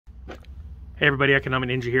Hey everybody, Economic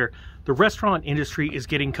Ninja here. The restaurant industry is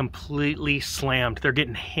getting completely slammed. They're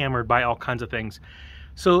getting hammered by all kinds of things.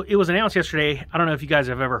 So it was announced yesterday, I don't know if you guys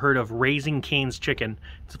have ever heard of Raising Cane's Chicken.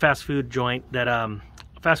 It's a fast food joint that,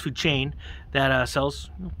 fast food chain that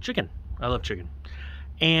sells chicken. I love chicken.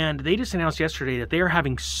 And they just announced yesterday that they are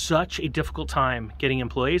having such a difficult time getting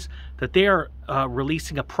employees that they are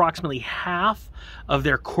releasing approximately half of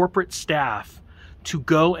their corporate staff to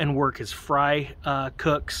go and work as fry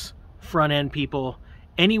cooks, front end people,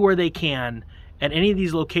 anywhere they can at any of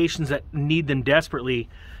these locations that need them desperately,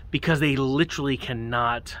 because they literally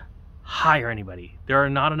cannot hire anybody. There are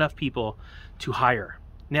not enough people to hire.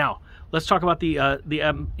 Now, let's talk about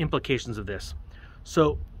the implications of this.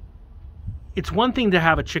 So it's one thing to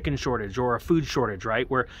have a chicken shortage or a food shortage, right?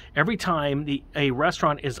 Where every time a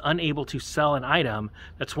restaurant is unable to sell an item,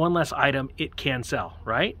 that's one less item it can sell,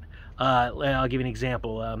 right? I'll give you an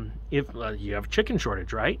example. If you have a chicken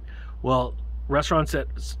shortage, right? Well, restaurants that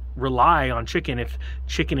rely on chicken, if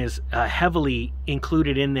chicken is heavily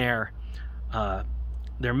included in their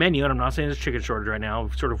menu, and I'm not saying there's a chicken shortage right now.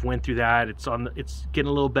 We've sort of went through that. It's getting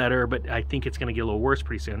a little better, but I think it's going to get a little worse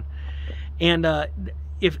pretty soon. And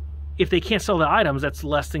if they can't sell the items, that's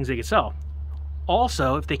less things they can sell.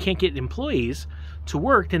 Also, if they can't get employees to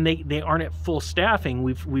work, then they aren't at full staffing.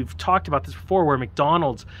 We've talked about this before, where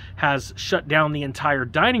McDonald's has shut down the entire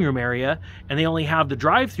dining room area and they only have the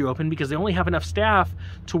drive-thru open because they only have enough staff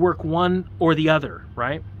to work one or the other,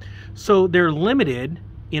 right? So they're limited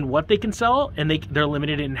in what they can sell, and they're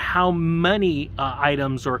limited in how many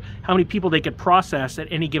items or how many people they could process at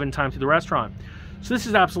any given time through the restaurant. So this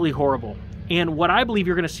is absolutely horrible. And what I believe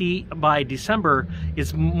you're going to see by December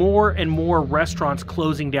is more and more restaurants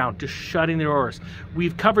closing down, just shutting their doors.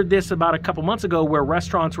 We've covered this about a couple months ago, where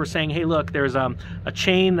restaurants were saying, hey, look, there's a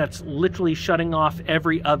chain that's literally shutting off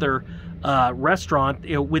every other restaurant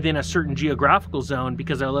within a certain geographical zone,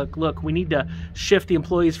 because they're look, we need to shift the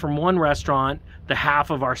employees from one restaurant, the half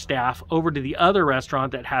of our staff, over to the other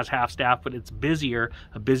restaurant that has half staff, but it's busier,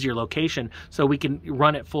 a busier location, so we can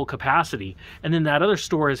run at full capacity. And then that other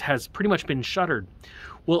store has pretty much been shuttered.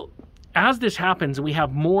 Well, as this happens and we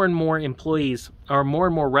have more and more employees or more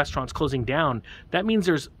and more restaurants closing down, that means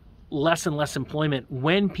there's less and less employment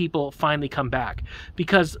when people finally come back.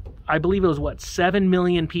 Because I believe it was 7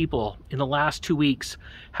 million people in the last 2 weeks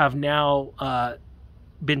have now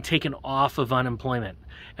been taken off of unemployment.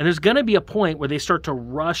 And there's going to be a point where they start to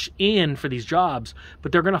rush in for these jobs,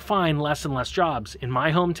 but they're going to find less and less jobs. In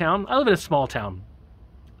my hometown, I live in a small town.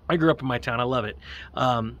 I grew up in my town. I love it.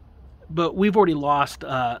 But we've already lost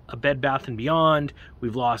a Bed Bath & Beyond.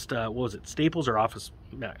 We've lost, what was it, Staples or Office?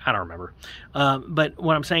 I don't remember. But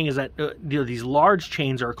what I'm saying is that these large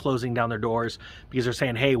chains are closing down their doors because they're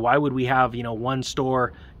saying, hey, why would we have one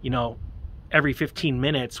store every 15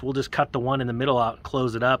 minutes? We'll just cut the one in the middle out,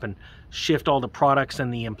 close it up, and shift all the products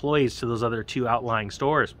and the employees to those other two outlying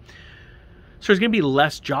stores. So there's going to be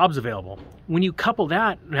less jobs available. When you couple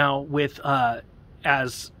that now with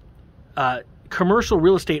commercial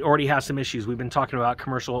real estate already has some issues. We've been talking about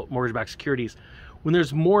commercial mortgage-backed securities. When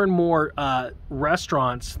there's more and more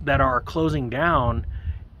restaurants that are closing down,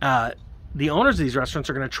 the owners of these restaurants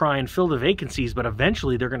are going to try and fill the vacancies, but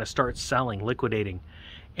eventually they're going to start selling, liquidating.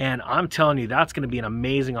 And I'm telling you, that's going to be an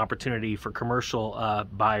amazing opportunity for commercial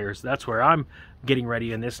buyers. That's where I'm getting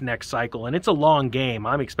ready in this next cycle. And it's a long game.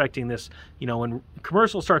 I'm expecting this, when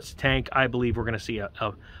commercial starts to tank, I believe we're going to see a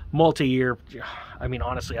multi-year, I mean,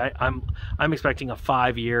 honestly, I'm expecting a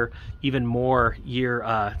 5-year, even more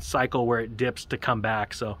year cycle where it dips to come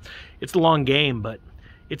back. So it's a long game, but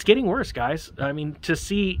it's getting worse, guys. I mean, to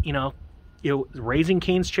see, Raising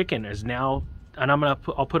Cane's Chicken is now, and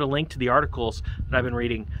I'll put a link to the articles that I've been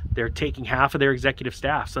reading. They're taking half of their executive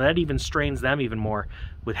staff, so that even strains them even more,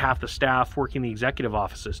 with half the staff working the executive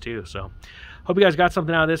offices too. So hope you guys got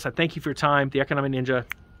something out of this. I thank you for your time. The Economic Ninja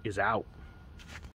is out.